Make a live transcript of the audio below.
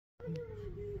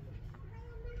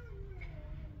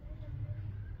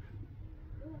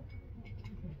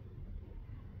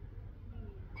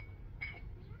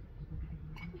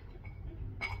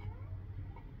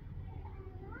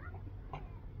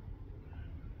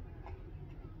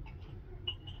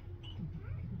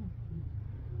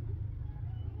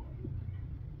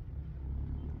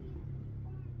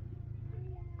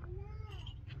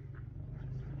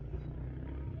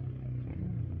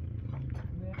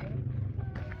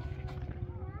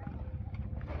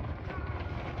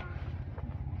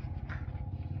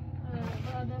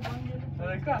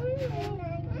Harika.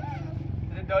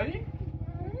 Sen dali?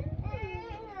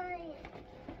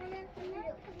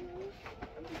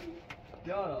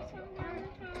 Ya.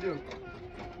 Yok.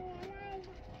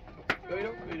 Öyle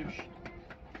yok, öyle bir şey.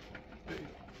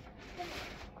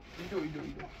 İdo.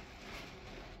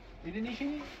 İdin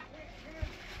işini.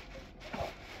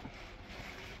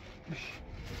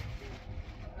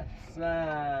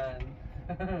 Sen.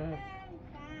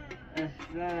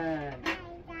 Sen.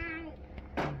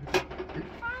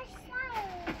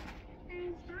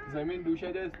 زمین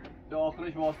دوشه دست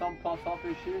داخلش واسم تا صاف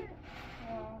بشه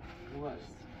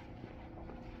واسه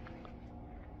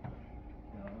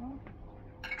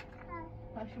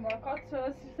شماره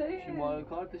کارت سری شماره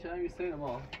کارتش هم سری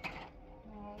ما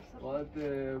باید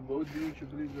بود بیم که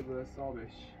بریز به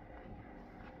حسابش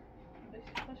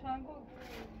خوشنگو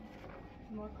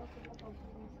شماره کارت رو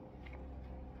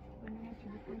ببینیم چی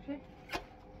بکنشه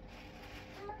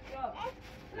یا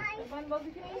من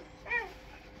بازی کنیم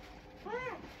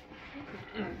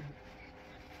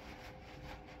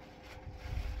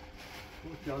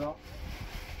یادا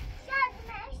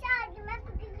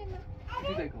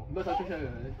چی دکن بتا تو شده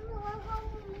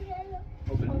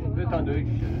بتا دوی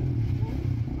که شده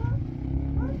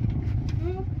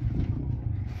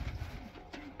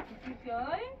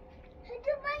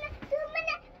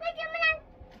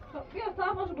بیا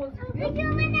تا باش بازی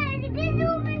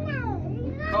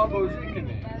تا بازی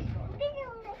کنی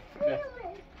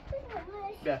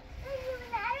بیا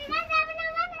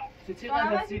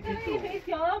چقدر هستی تو؟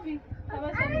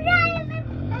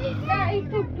 نه این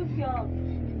توپ یا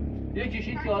یکیش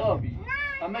این تیارابی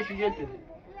همه شو گل بده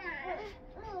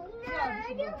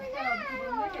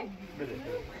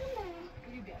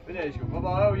بده شو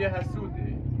بابا یه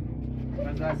حسوده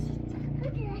مزه هست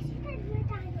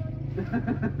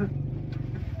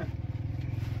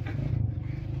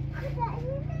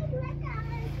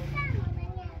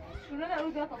شونه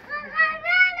نرو دفع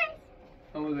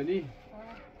آمدنی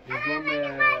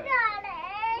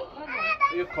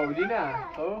یه قابلی نه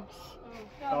خب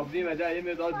قابلی مده یه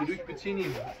مقدار بروک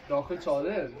بچینیم داخل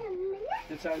چادر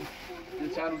یه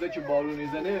چند روزه که بارون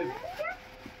میزنه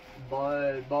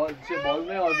بارون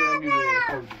حاضرم میره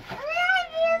قابلی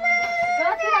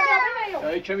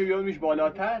یه کمی بیارمیش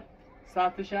بالاتر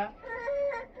سطحش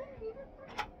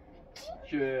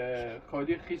که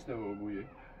خالی خیس نبا بویه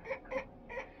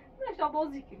نشتا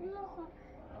بازی کنی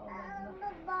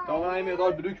تا من این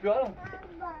مقدار بروک بیارم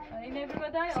این نبی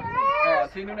بدن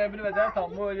اینو نبینه بدن تا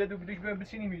ما یه دو بروک بیارم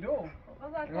بچینیم میدو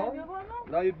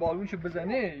لا یه بالونشو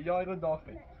بزنه یا ایرو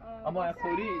داخل اما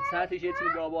اخوری سطحش یه چیزی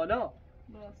بیابانا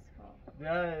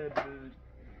نه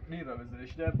نیره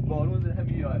بزنش نه بالون زنه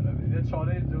همی یا ایرو یه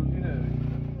چاره زودینه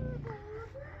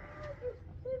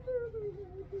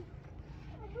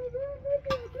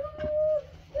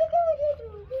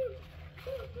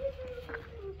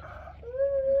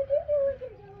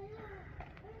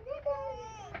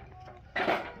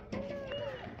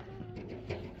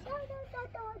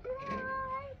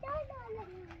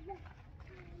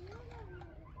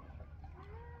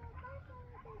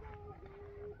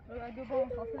اگه با اون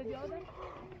فاصله بیاده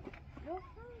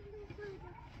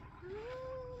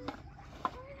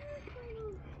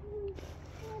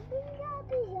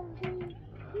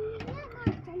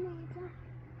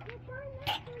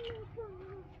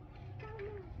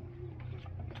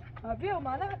بیا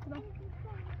اومده حتما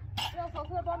بیا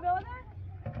فاصله با بیاده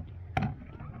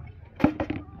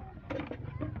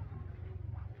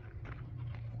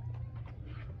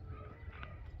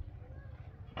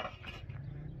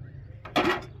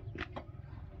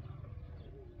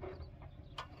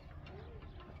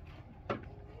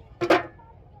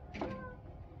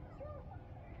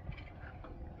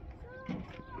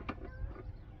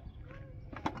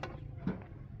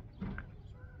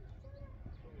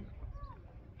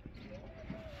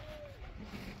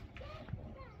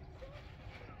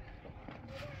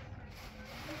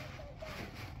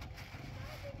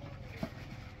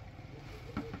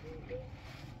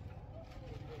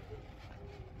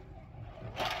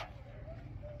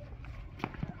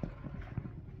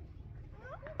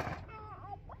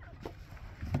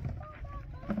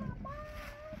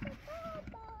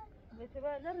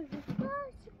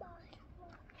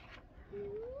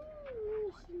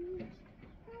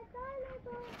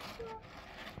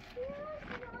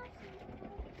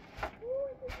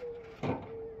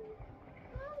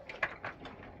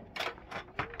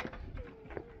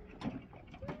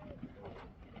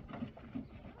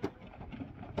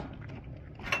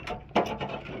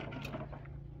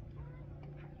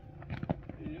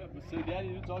سریال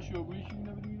اینو جاشو بویش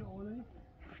اینو ببینید آوردی؟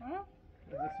 ها؟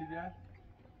 سریال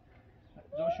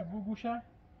جاشو بو گوشه؟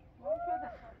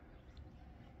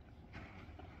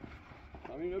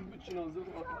 همین رو بچه نازل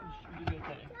خواهش میگه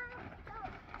بهتره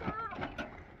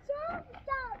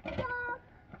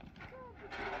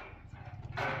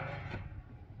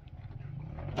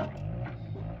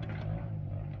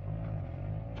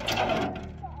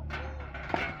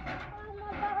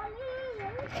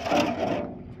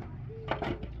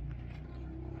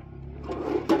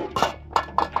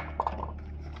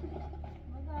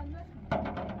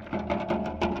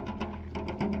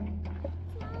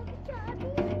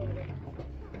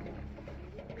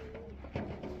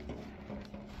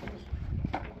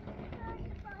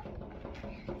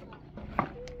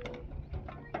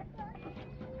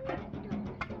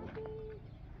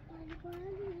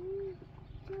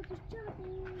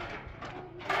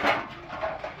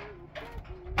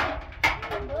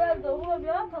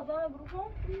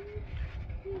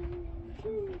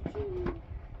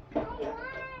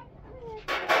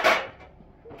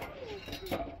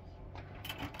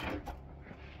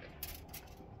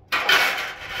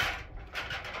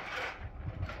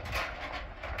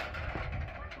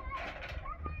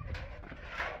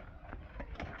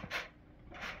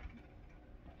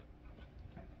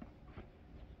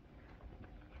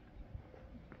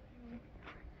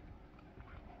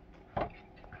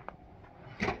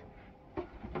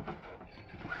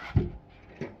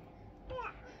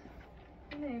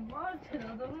Nemat,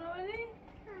 چرا دارم نمیدی؟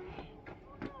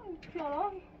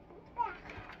 چرا؟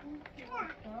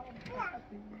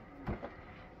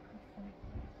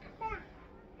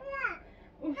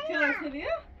 اوف چرا سریع؟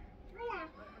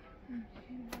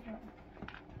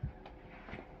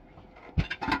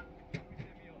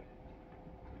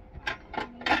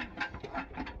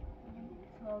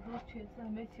 سازو چه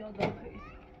سمت یا داخل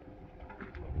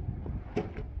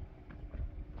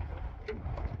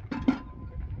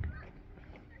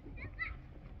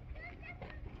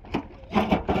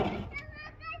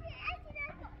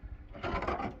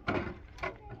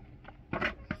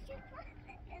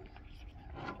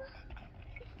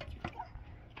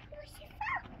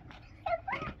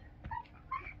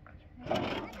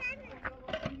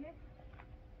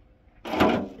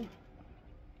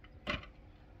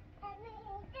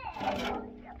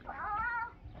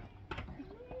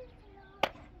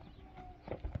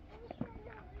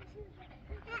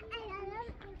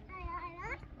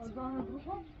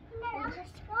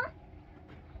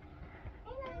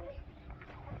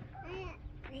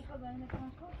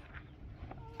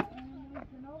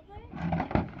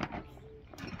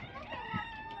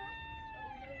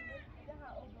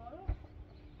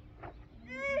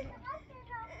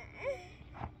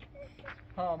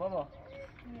ها بابا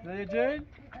زي جيد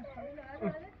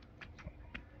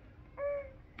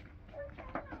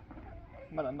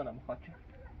بلا مخاطر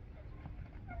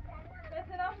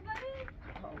اعتراف داری؟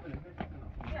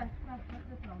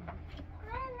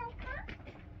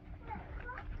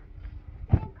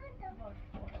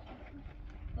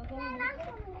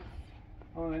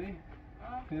 آمدی؟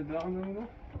 یه درام نمونو؟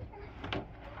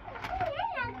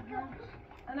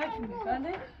 انا شو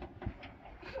بله؟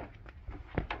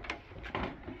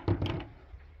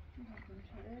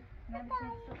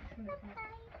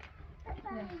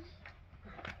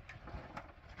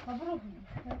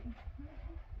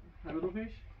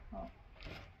 بروحش؟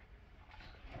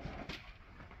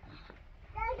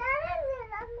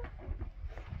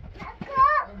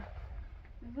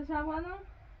 زد شبانم؟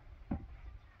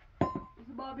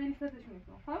 با بیلی ستش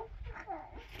میکنم خب؟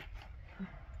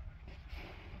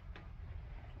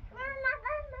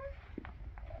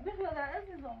 بخیال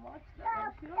عزیزم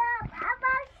بیا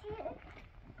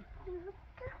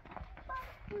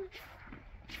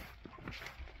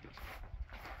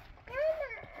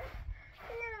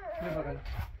بغل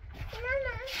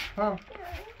ها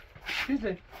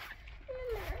چیزه؟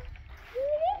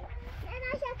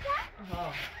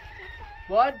 ها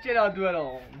باید چرا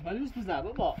دورم بلوز بزن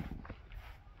بابا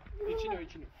ایچینو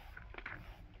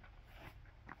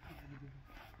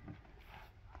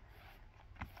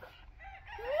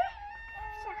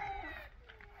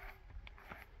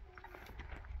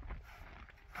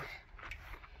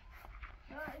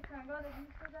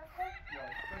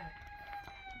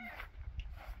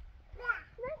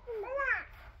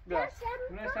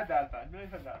Nu este de altfel, nu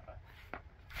este de altfel.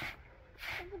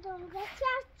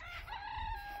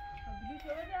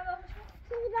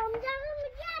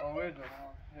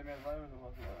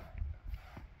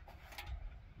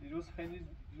 دیروز خیلی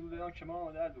زود دادم که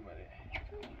ما درد اومده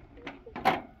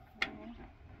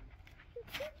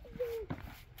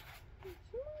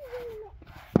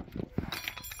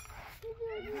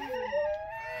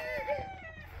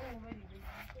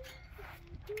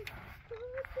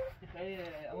خیلی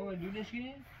اما لولش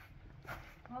کی؟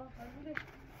 ها لولش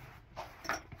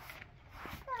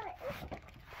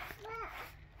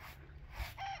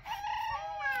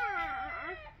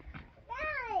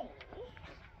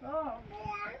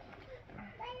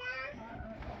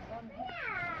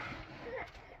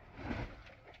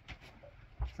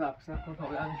صبر کن تا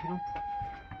بیان شروع.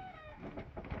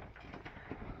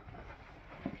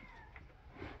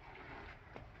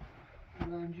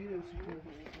 زنجیر سیکون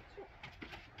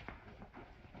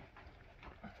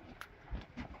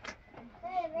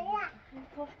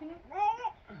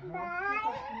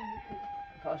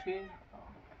تاشکین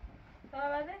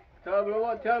تا برو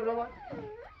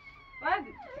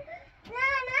بعدی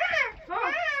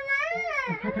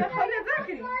نه خالی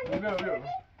نظر کنی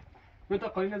بیا تا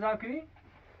خالی نظر کنی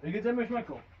دیگه جمعش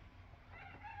مکن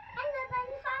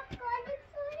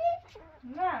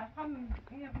نه هم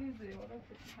این نیزه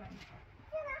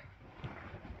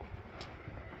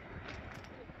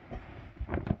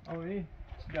آوی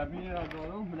گرمی را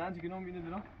دارم بلند جگنم بینه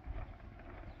درم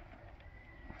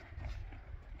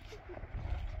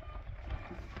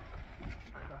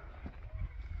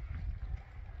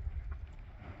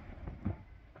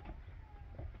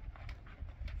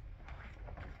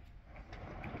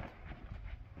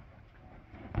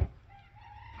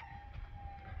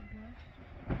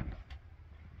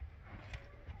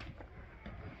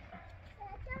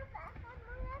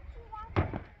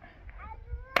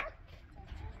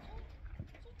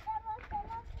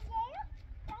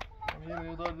یه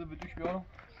مقدار به دوش بیارم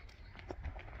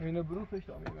اینه برو پشت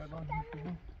آمی گردان دوش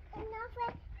بیارم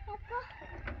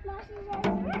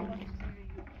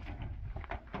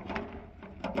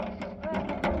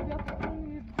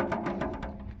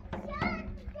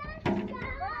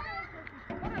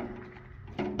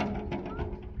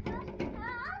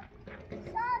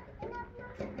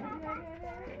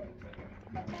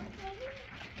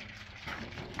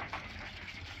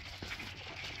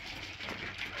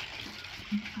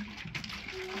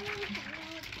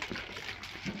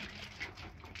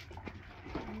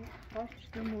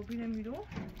işte mobile miro.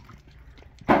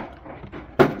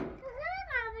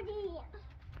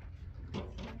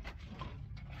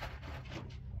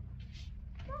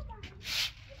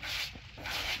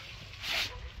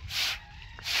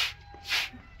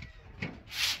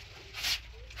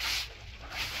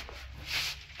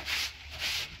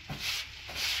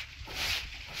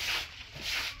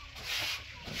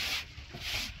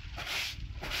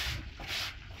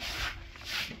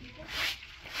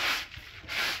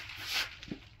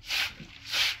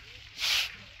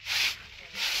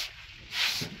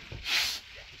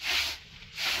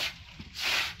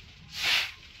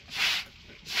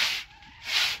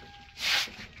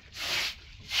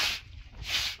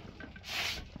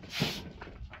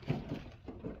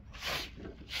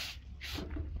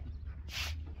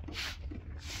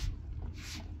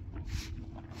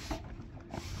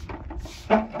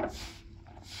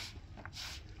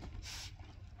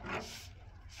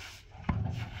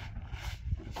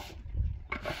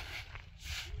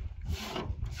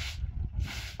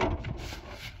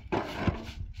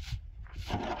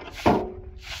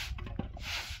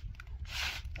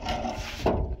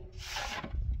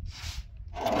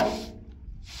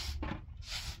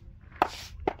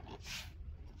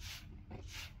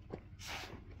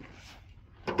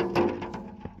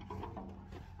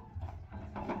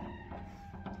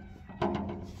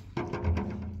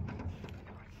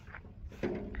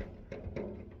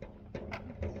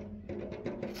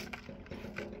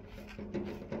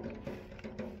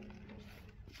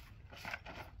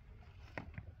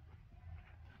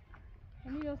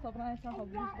 Io sopra ne sta con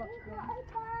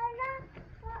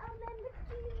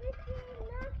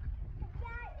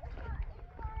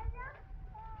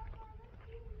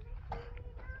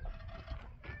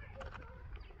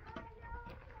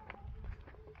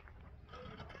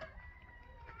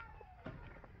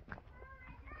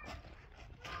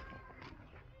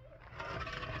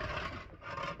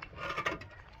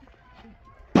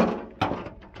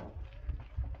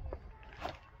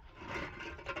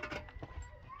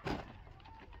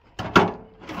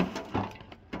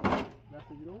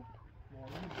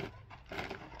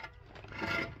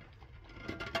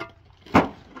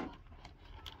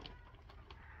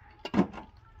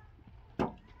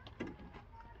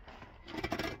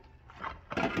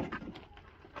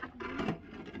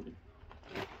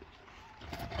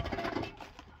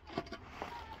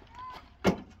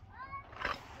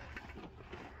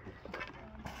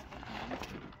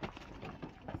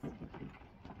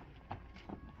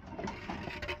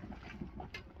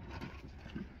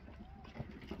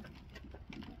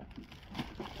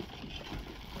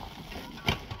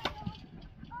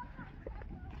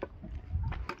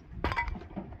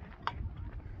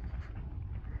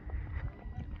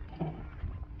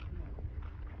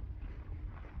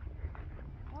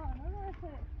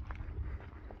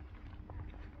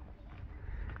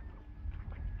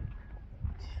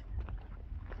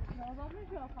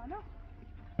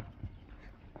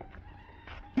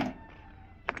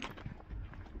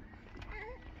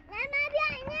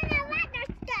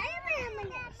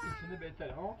بده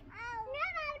بهتره ها.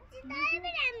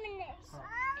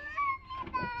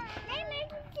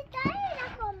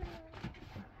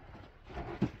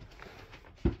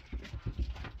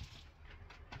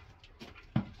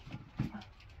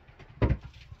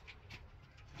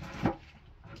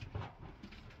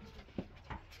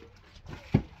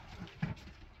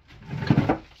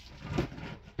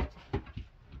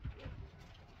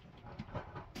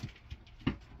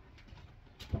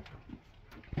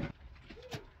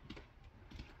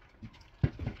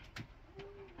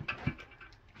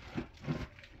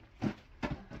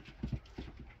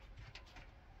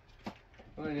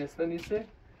 این اسفه نیسته؟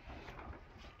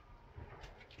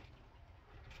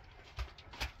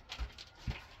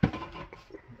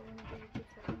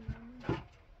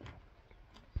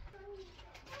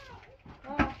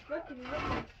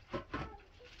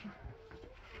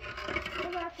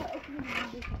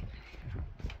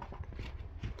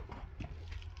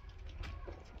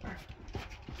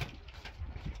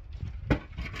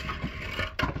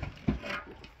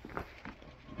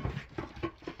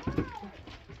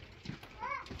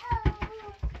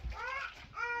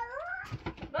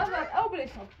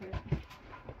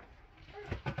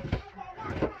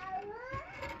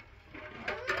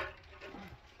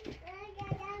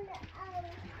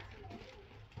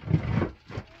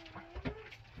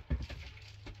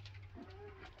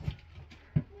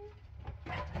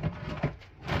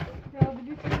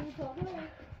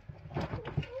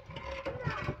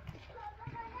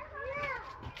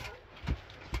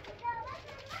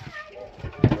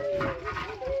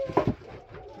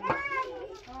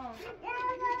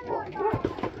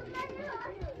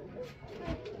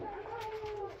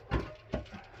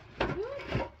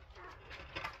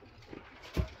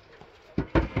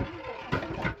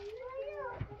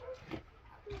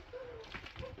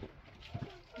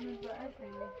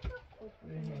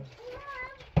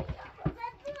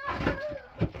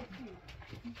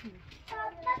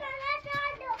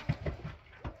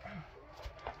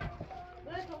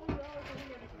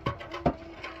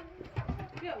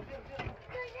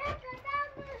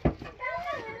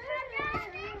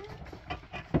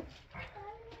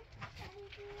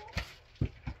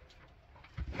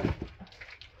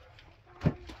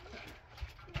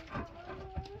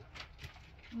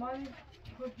 مال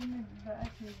کدوم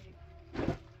بحثی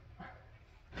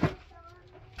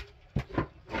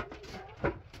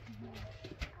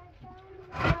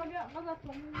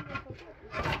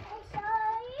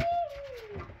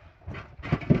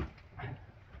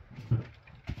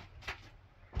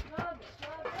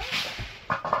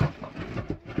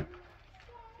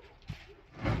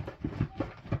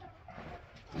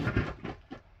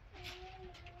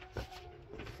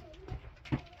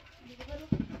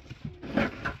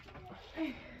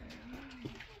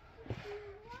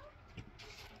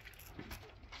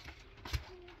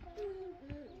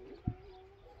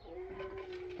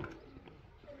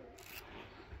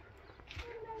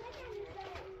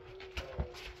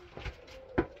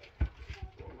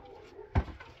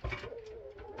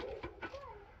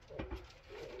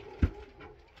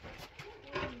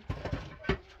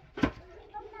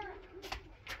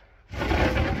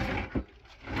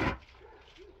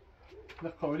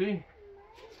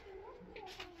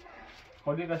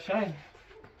قولی قشنگ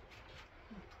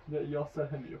یا سر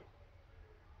همیو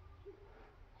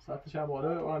سطحش هم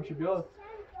بالا و همشه بیاد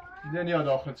دنیا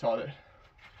داخل چاله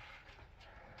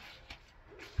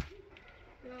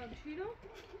Ja, Chino?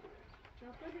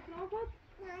 Darf das die Knochen?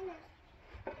 Nein.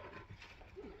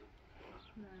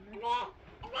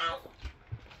 Nein.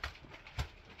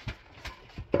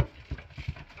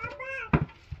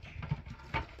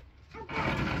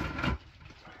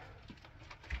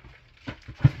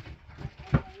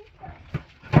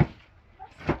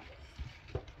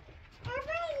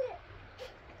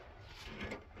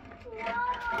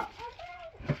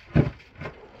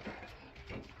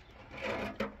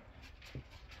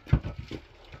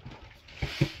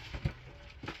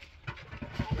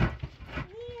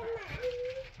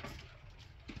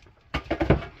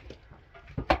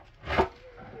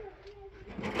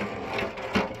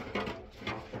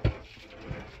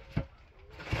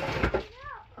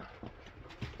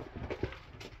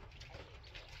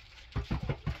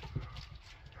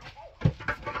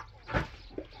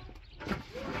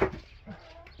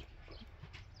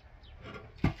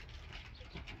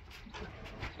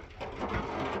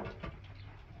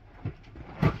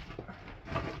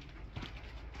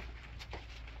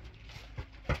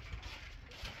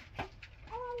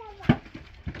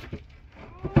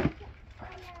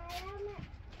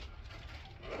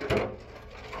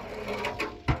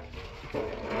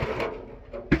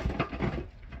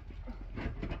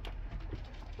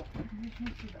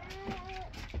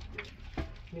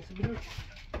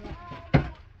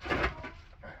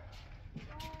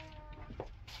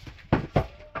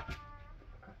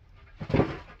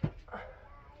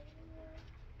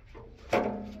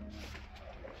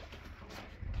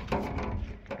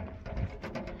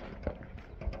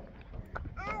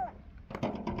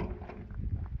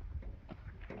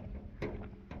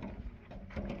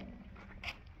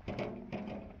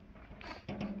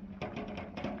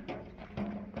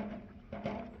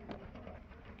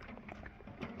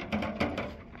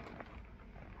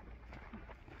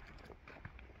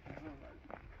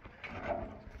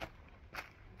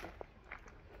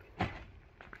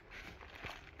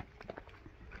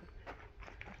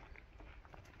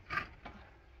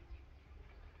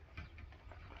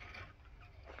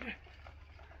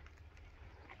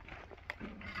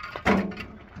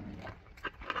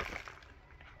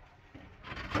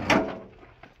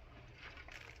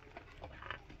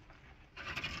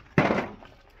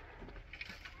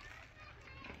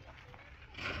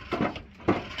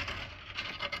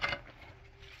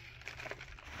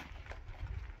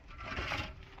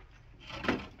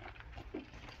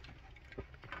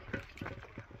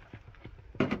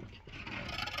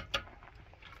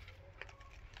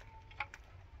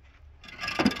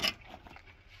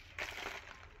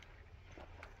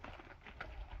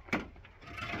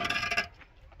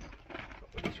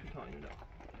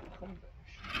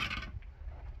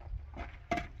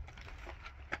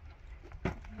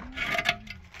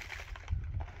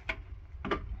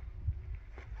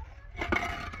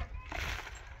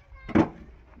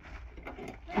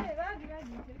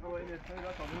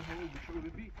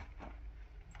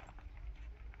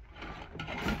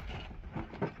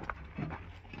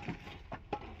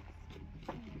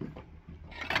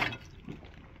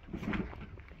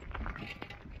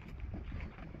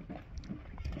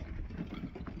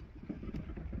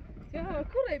 Ja,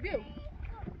 cool, viu?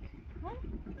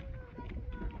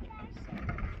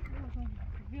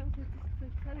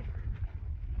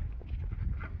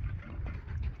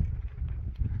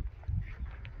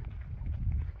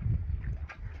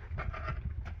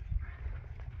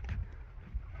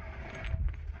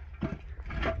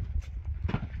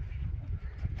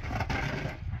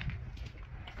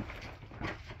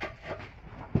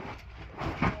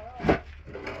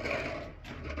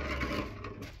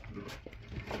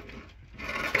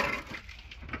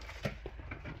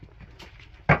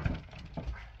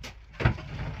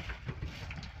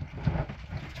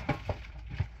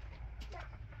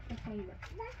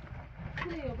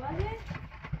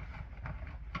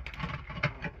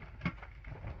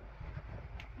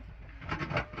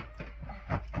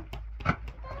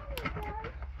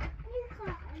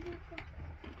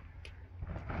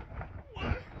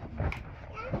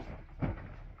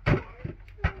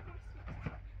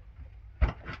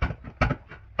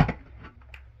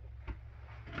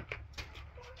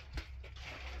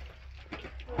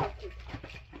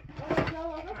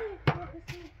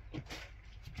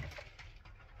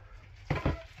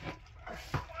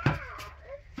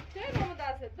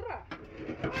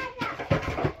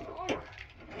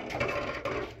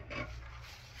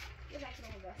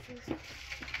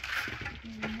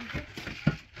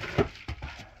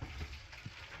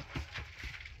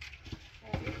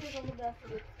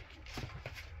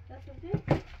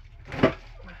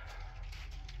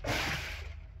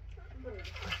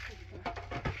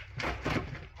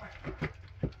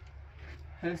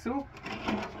 Jesús.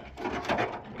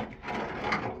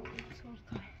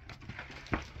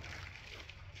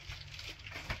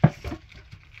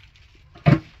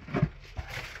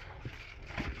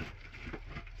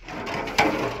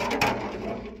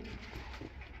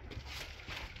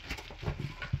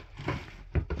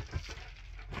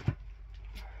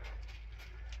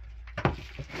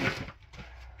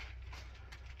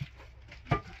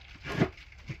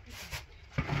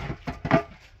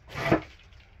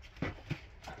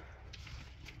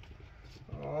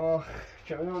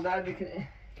 كمان درد میکنه.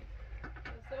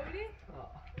 صبری؟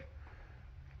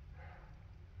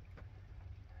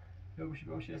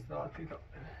 بگوشی استراحت کنم.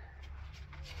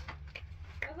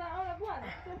 از آن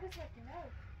بوانه تو بسکنه.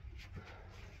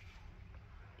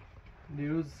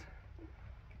 دیروز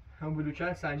هم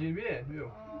بلوچن سنجین بیه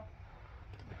بیو.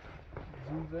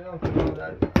 زوزه هم کمان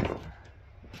درد.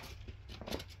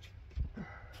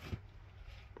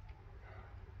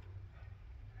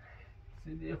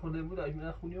 سیدی خورده بود اش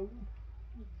من خونی بود.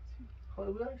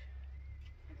 خورده بودش؟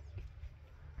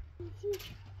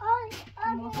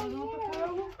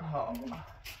 ها.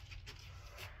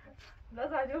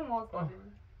 لازم جو ماست.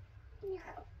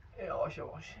 باشه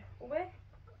باشه. خوبه؟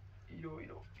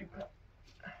 ایرو.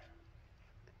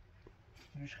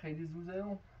 روش خیلی زوزه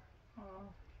اون.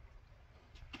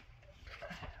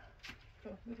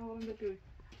 بیا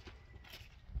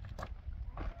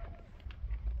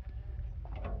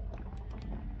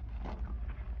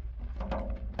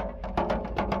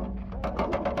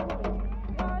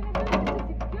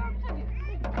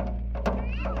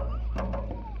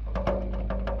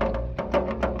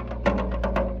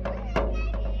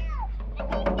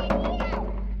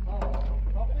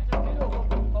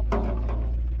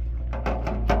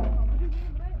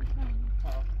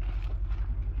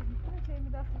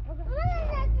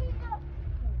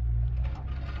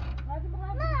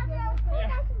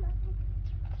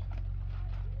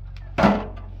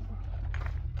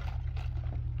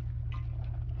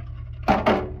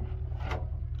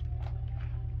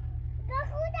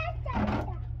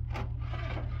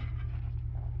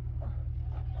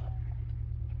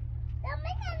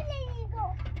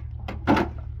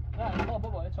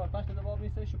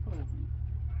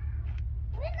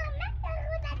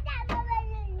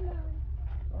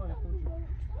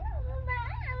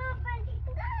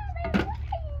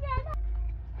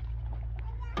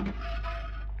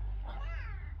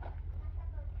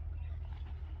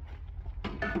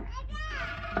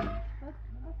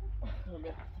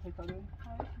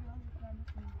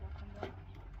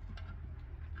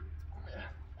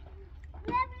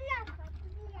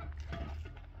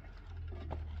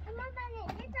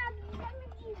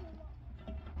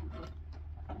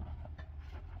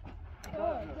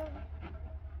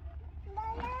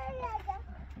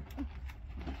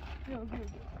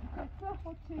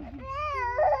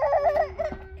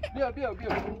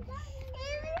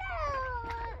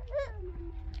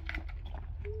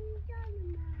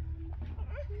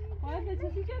باید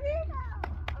چیزی کنی؟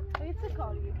 باید چه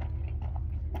کاری؟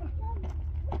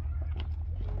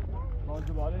 باز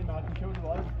دوباره این مرتیکه و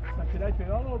دوباره سکرهای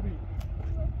پیران آبی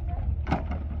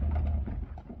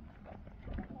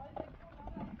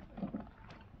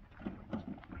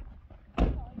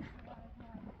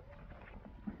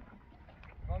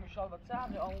ما میشال با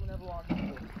سعی آمومن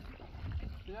رواندین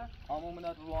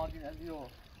آمومن رواندین ازیو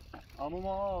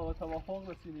ما توافق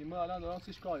رسیدیم ما الان دارم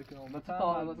سیش کاری کنم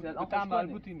بتم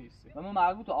مربوطی نیست ما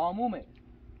مربوط عمومه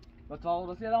و توافق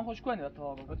رسید الان خوش کنید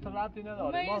تو ربطی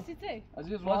نداره ما سیته از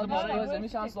این روان زمین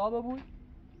چند صاحب بود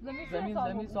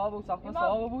زمین صاحب و ساختمان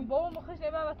صاحب بود با اون مخش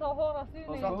نمه و توافق رسید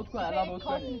بود کن الان بود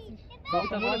کنید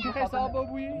ساختمان چه حساب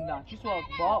بویی؟ نه چی سوال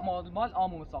با مال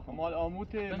عموم ساختمان مال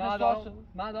عموت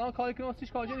من دارم کاری کنم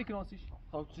سیش کاری کنم سیش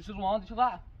خب چی روان چه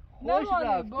راه خوش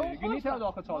رفته گنی تا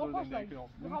داخل چادر زندگی کنم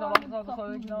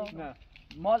نه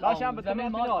مال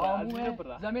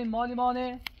زمین مالی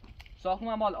مانه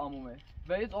ساختمان مال عمومه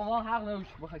و هیچ عنوان حق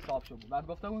نداشت بخوای صاحب شو بعد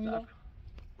گفتم اینو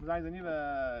زنگ زنی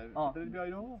و دل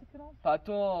بیای رو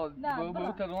تو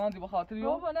به تلوان دی بخاطر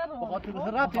یو بخاطر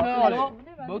ربطی نداره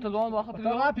به تلوان بخاطر یو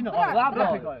ربطی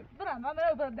نداره برم من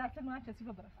برم دست من کسی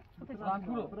برم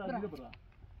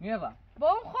میرم با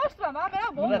اون خوش برم من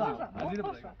برم با اون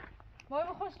خوش برم با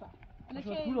اون خوش برم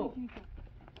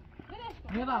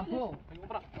میرم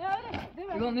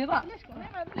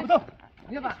تو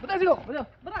میرم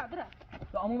برا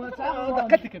تو عموما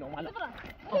دقتی کنم حالا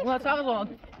عموما ساق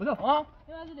زون بده ها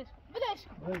بدش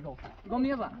قوم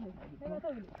میرم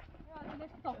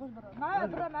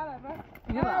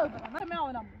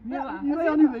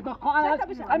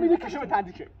امیلی کشو به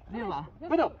تندیشه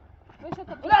بده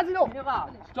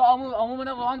تو عموما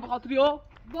روان بخاطر یو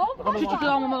چی تو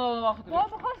عموما بخاطر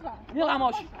یو میرم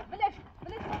ماشین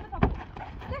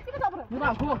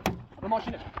میرم تو به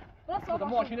ماشینه به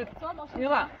ماشینه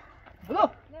میرم بلو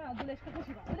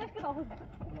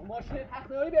ماشین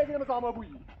تخته‌ای بیازی مثل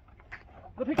آمابویی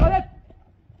به پیکارت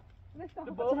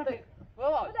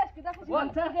وان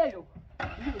تخیو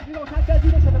دیگه تخت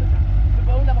دیگه شده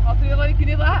به اون بخاطر یه رای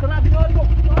کنی راه برا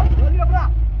دیگه برا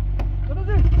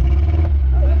بده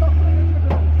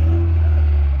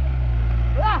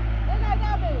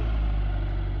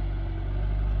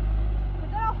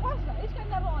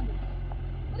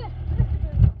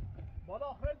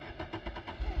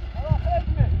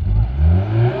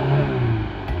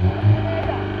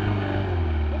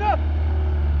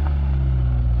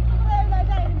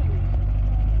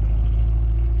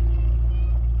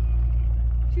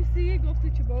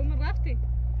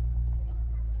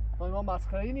ما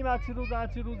مسخره نیم هرچی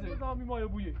روزه نامی مایه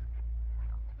بویه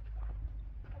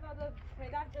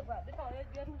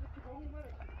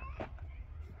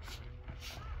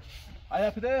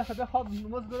ایا پده خدا خواب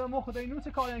نماز گره ما خدا اینو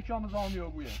چه کاری که آموز آمیو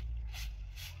بویه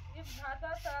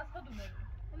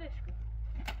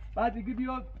بعد دیگه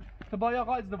بیا تو با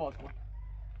آقا ازدواج کن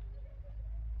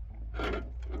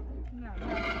نه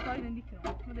کاری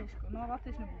نمیکنم ولش کن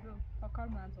وقتش نمیده تا کار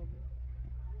من انجام بدم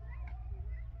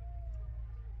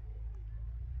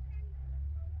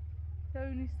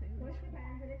جایی نیست.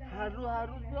 هر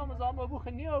روز بیام از آمو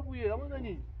بخنی آبویه اما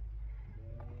دنی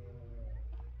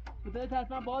بده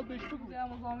حتما باید بهش بگو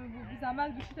بیام از آمی بود بیز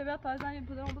عمل بیشی تا بیاد تا زنیم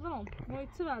بزنم ما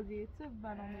چه وضعیه چه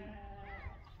برنامه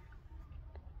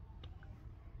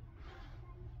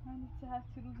من چه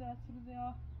هرچی روزه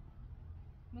یا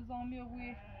مزامی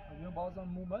آبویه یا بازم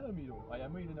مومن میرو ایا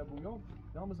میدونه بویام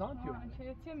یا مزان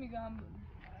تیو چه میگم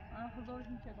من خودش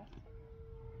میچگم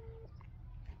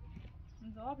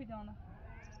جوابی دانه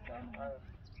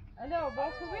الو با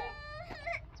خوبی؟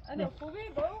 الو خوبی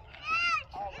با؟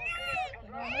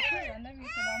 سلامتی نمی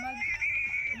سلامت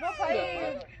با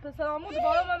پایی پسرامو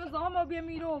دوباره من زهام بیا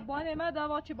میرو با نعمت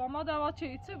دعوا چه با ما دعوا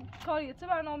چه چه کاری چه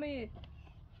برنامه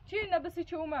چی نبسی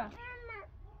چه اومه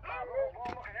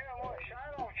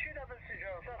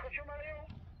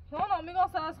تو میگم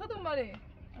سر از خودم بری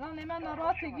الان نعمت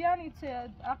ناراحت گیانی چه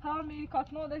اقام میری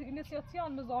کاتنو ده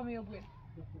اینیسیاسیون مزامی بود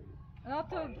الان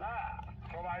تو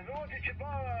موضوعی که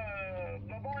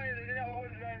بابای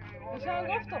نشان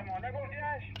گفتم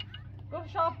گفت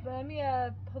شاب می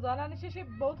خدالا نشیشی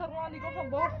با تروانی گفتم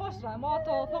با خوش را ما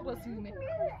توافق رسیدیم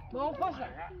با اون خوش را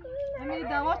همین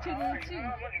دوا چه دیدی چی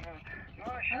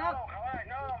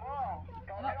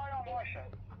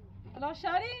الان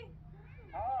شهری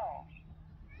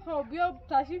خب بیا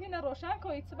تشریف اینه روشن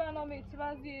کنید چه برنامه چه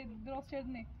وضعی درست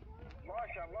شدنی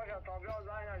باشه تا بیا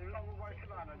زنگ نجلا بو باشه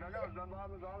برنامه دلیل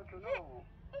زمان زمان تو نو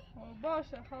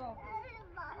باشه خلاص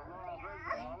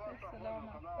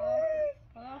سلامت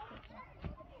خلاص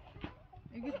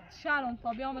میگه شهرون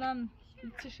تا بیام برم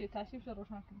چه شی تشریف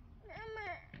روشن کنیم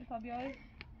تا بیای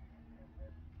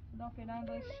دا فعلا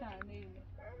باید شهر نیمه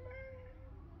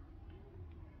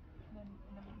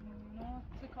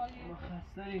چه کاریه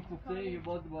خسته این کوفته یه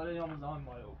باز دوباره یا مزان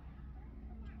مایو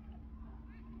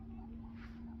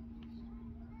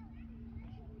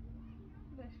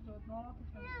بشکرد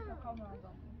ناراتش نمیده کام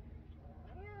انجام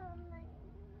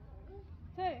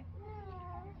چه؟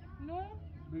 نو؟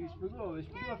 بهش بگو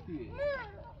گفتی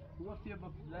گفتی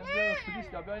با لنده پلیس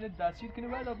تا بیاین دستگیر کنی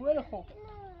ولی بوله خوب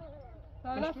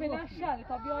حالا فعلا شهر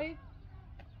تا بیایی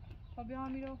تا بیا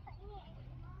میرو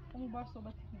همون بار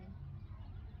صحبتی کنیم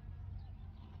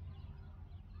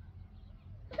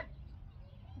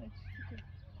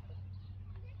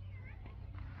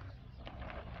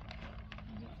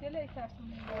گله ترسون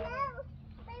میگه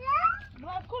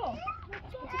مرد کنم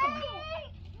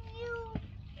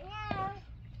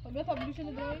بیا تا بلوشن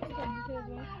ادرایی تا بلوشن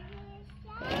ادرایی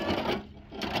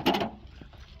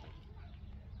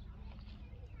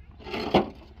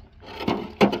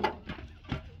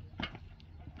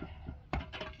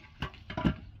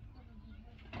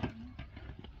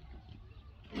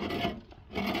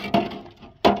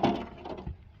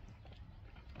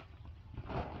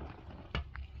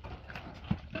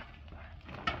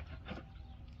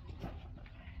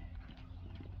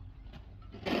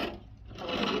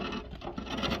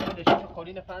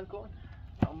خورین فن کن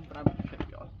همون برم بشه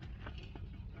بیاد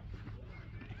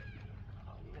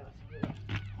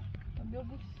بیا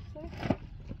بوش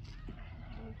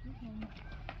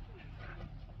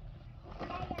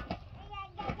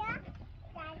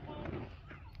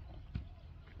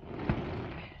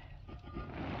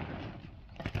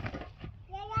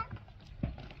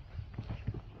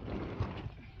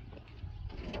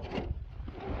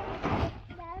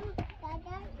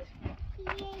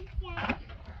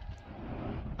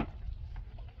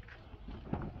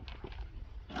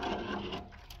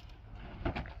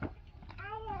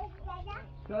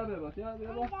Ya beba, ya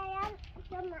beba.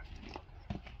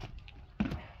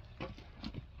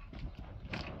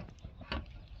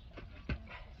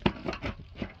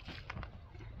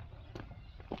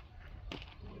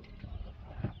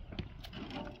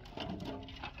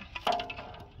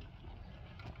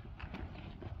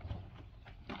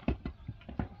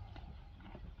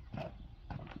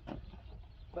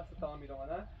 Basta tamam bir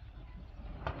ona.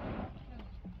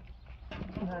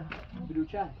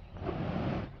 Bluçan.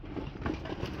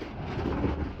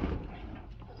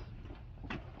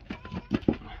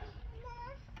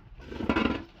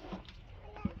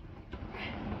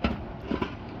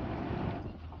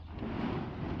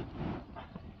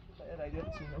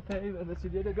 Okej, adesso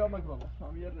gli vediamo ma come?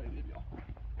 No, mi arredi, vediamo.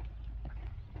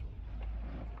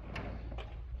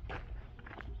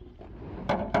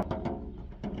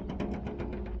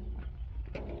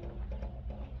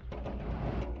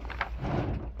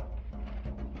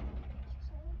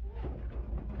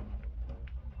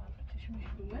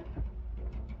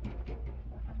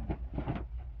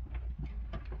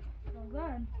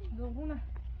 دورونه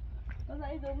بذار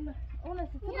ای دورونه اون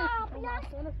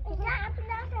ستاره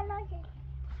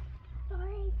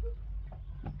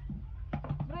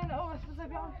برین آقاش بذار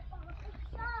بیام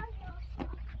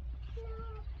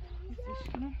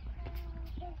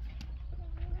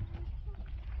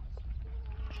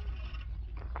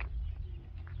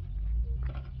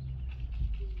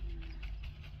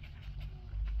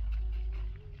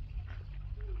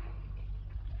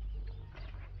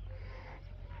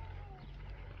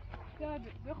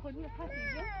بیا خودی پسی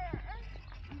بیا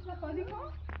میشه خالی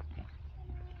کن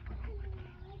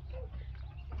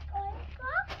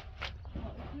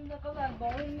این دقیقه در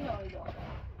باقی میایی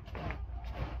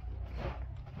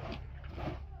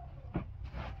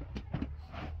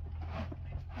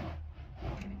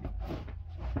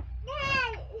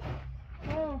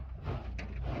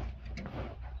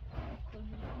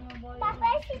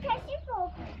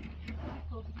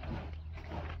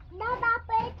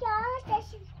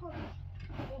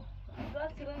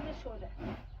شده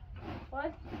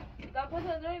باید دقیقا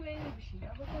داریم اینو بشین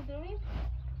دقیقا داریم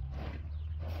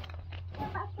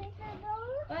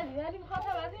بعدی میخواد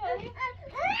بعدی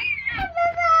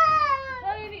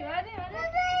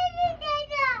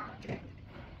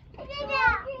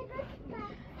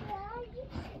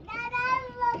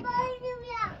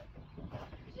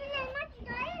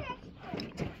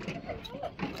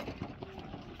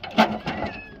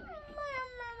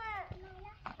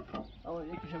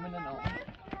یکیشو من نه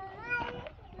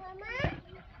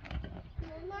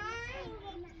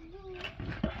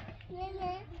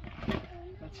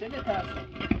چه نترسی؟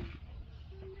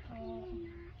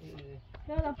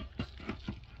 نمیدونم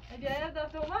بیا یه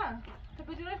دفعه اومد تو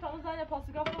بجوره فهمون زنی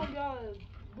پاسگاه بگم بیا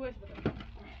بوش بده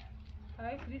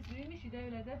های فریز روی میشیده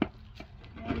ویلده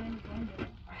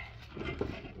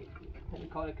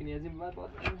کار کنی از این بعد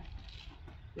باید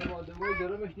یه مادموی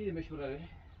جرمش دیدیمش برای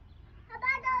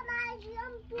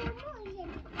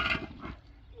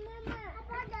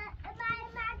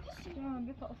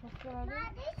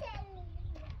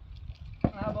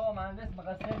نه بابا مهندس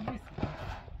مقصر نیست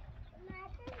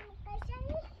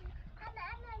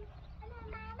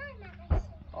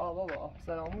آه بابا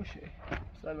افسر آموشه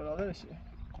افسر برادرشه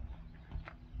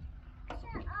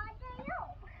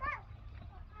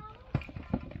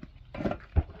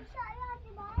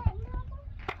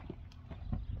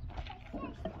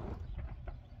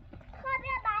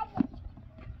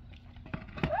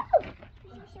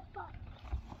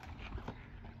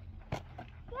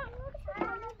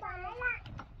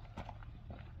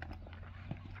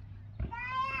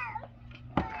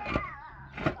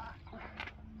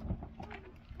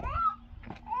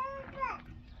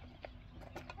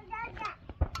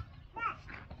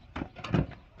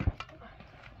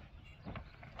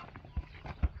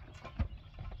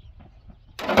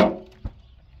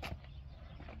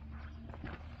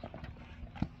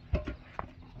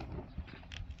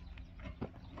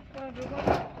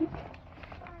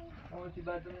Onde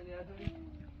vai dando aliado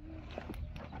aí?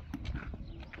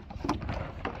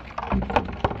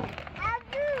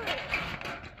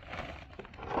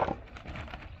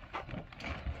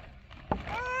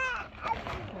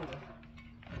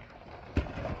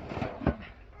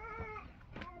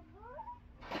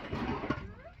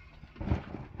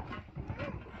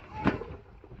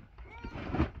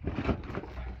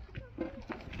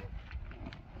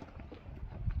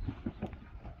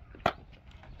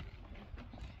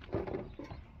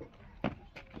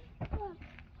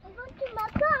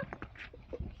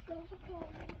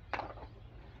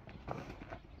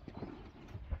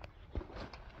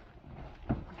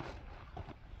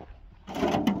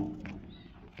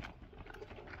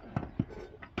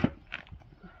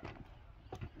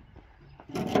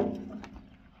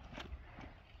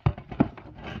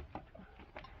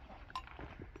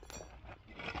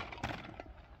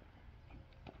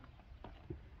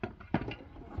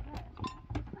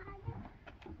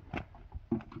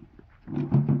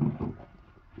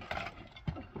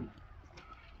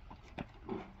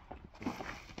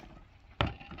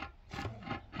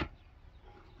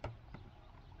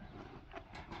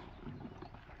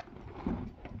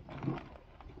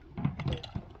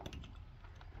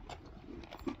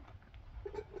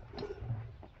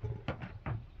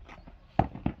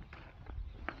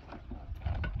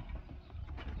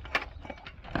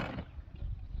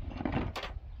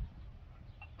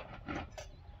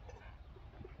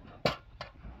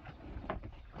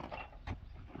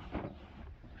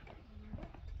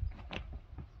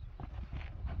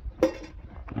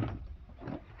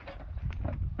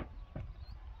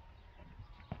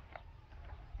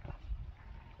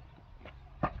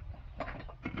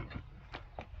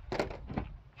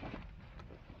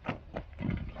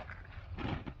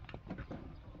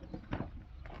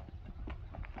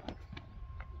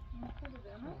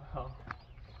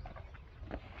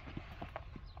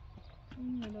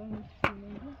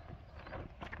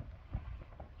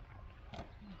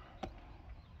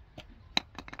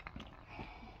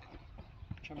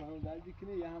 باشه من دردی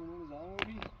کنه یه همون زمان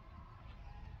بی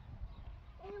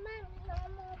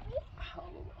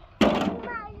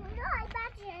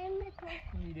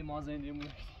میری ما زنده مون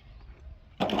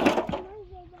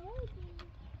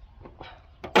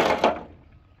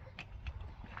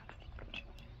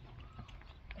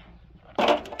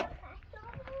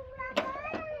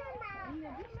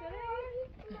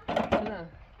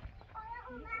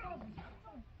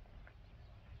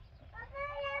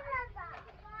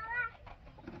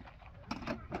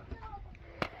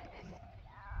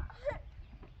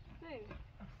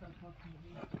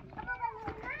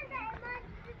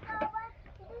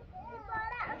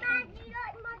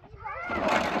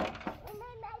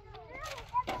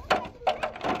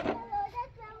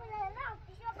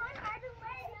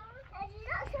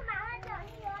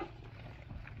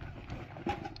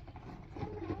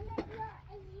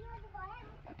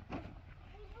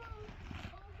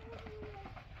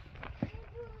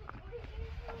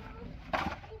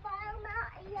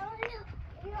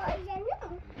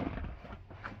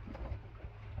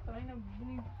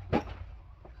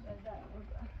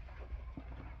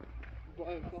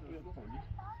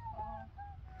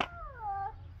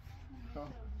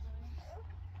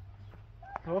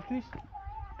گفتیش؟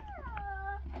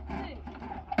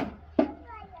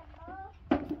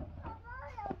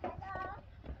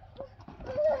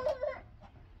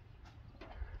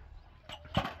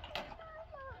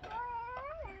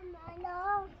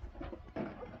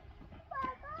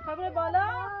 خبر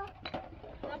بالا؟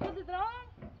 نبود درام؟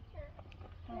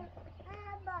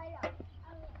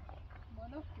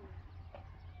 بالا کو؟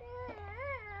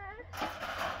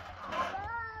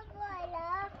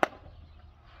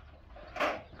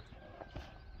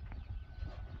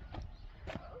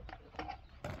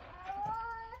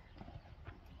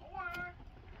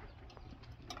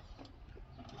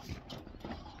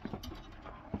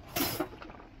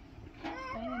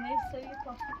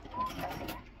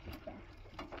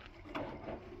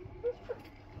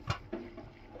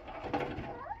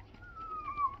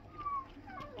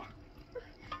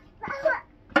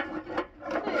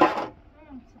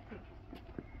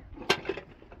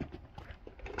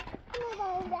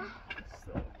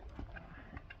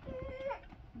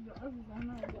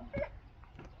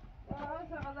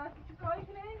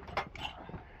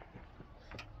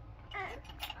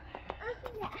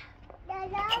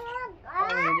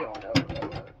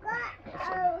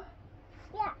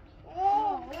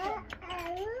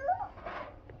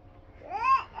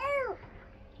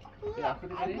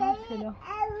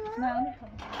 نه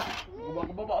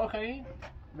بابا آخری؟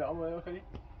 لا أول آخری؟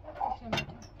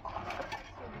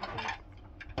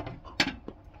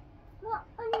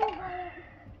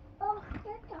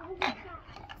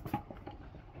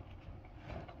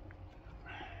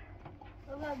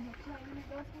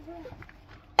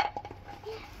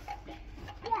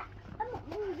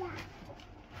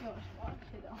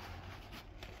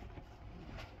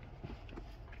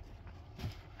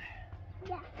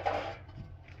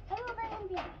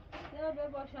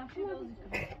 شمشیر بازی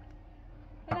کنم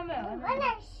اینم میاد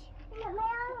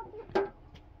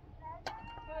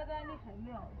بدن نیخواه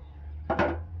میاد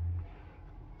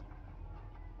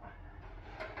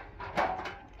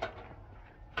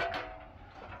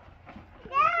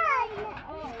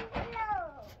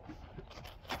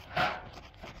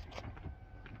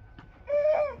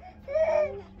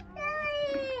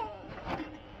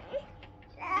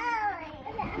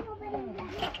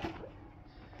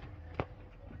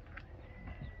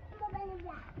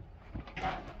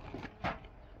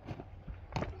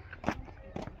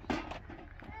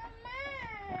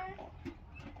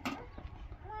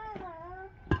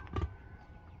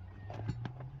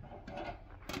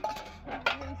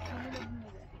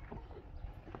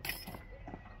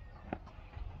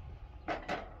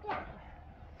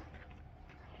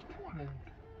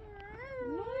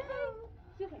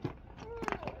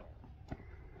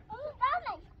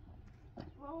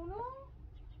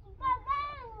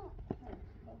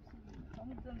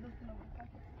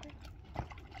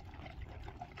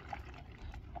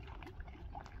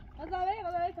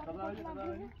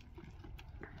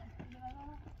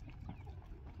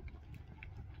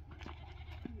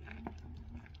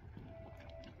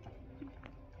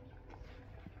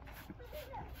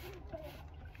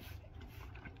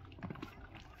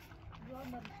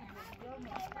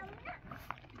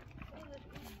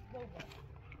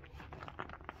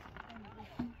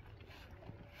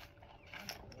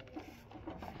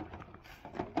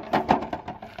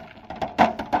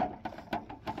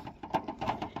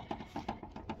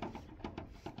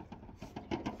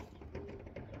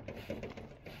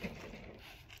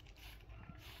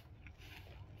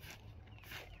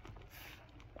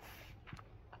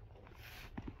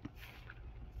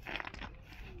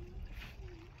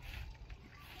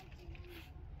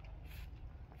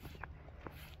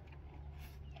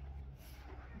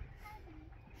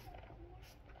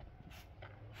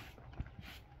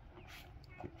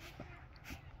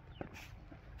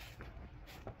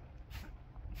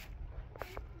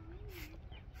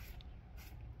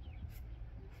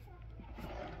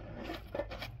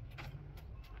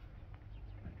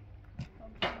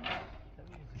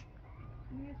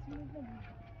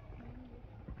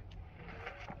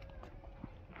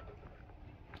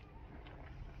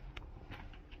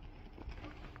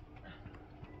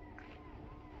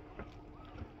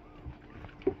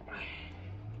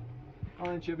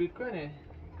آن چه بیت کنه؟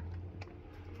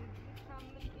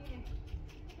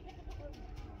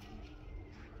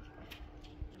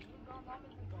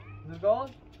 زگان؟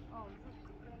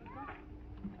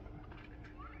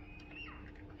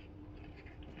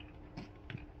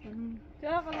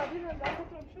 چرا قلبی رو دست رو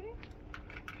بشوری؟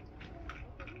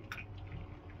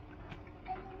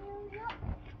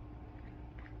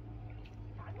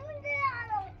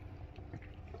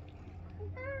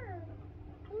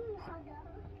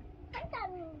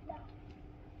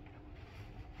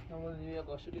 اما یه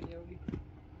قاشقی نیاوری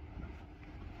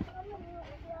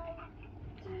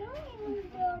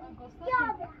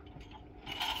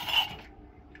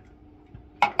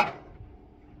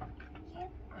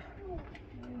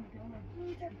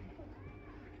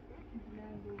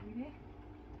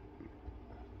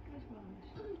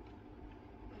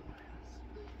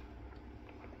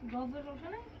گاز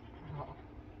روشنه؟ ها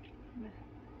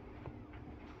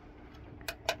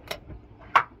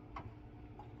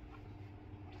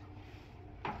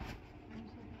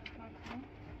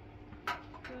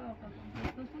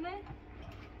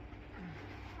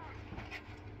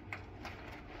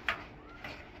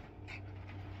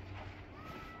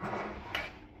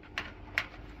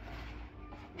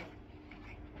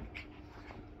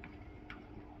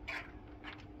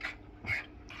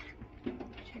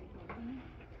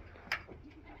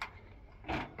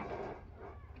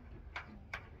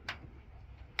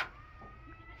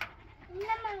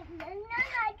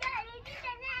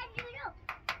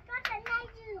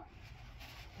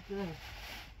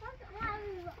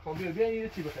خب بیا این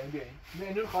چی بخریم بیا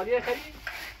این رو خالیه خرید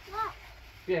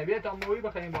بیا تا موی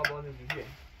بخریم با بازم بیا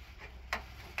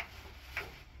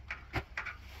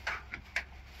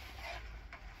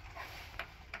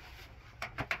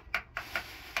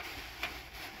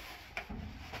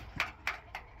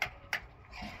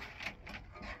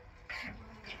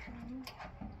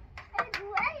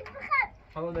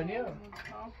حالا دنیا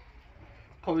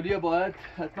قابلیه باید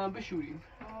حتما بشوریم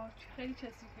خیلی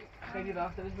کثیفه خیلی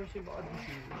وقت ازش باشه باید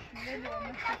بشوریمش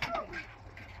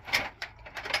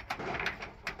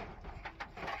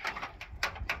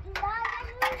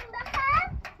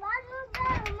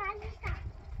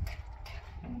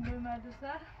به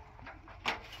مدرسه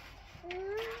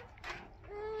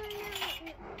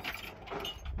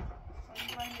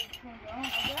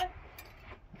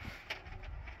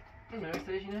نوستش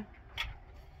اینه؟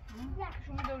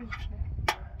 شما دارید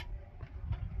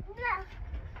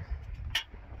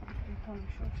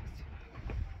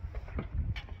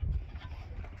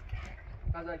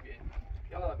غزل بیاین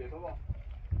یالا بیا بابا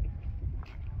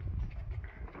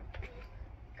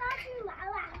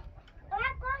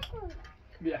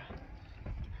بیا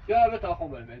یالا بیا تا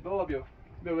خون برمید بابا بیا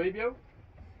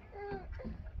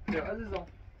بیا عزیزم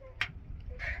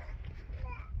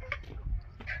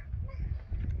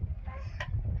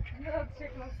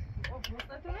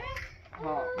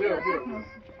ها بیا بیا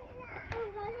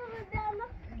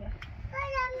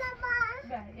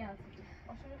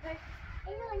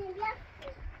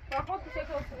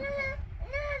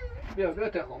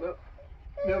تخم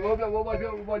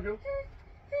بیا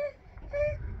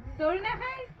دوری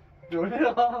نخیر دوری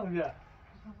نخواهم بیا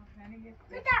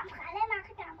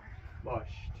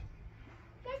باشت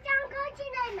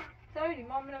دوری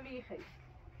ما منو میخیر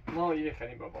ما یه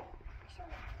خریم بابا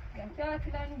چرا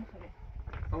فیلانو میخوره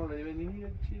اما داری به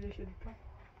نینی چی داشته دیگه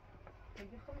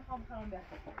دیگه خب میخوام بخرم بیا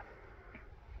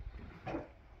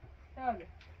چرا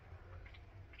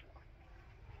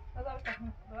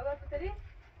بذار بتری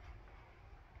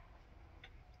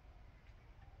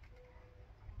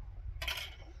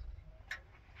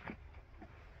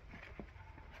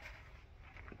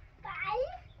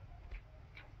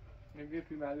نمیگه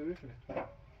پی معلومه کنه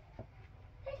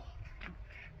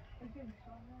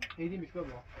ایدی میش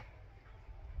بابا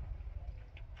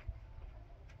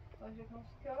باشه کنم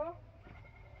سیارا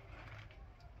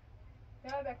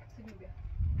یا بکسی بیا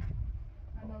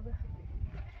اندازه خیلی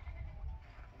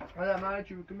حالا من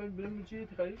چی بکنم بریم چی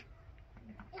تخیلی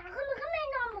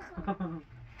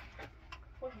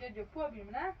خوش جا پوا بیم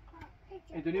نه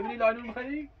اینطوری بینی لاینون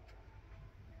بخری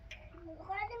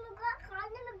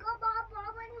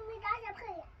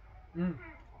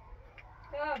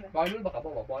لاینون بخر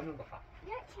بابا لاینون بخر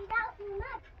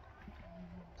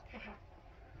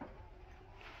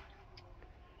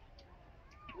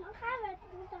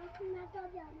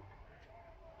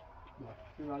باش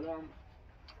بعدم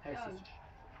حسش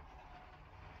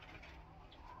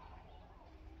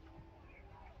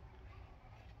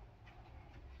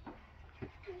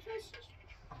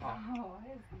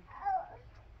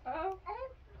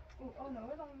Oh no,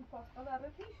 we don't pass. Oh, that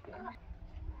is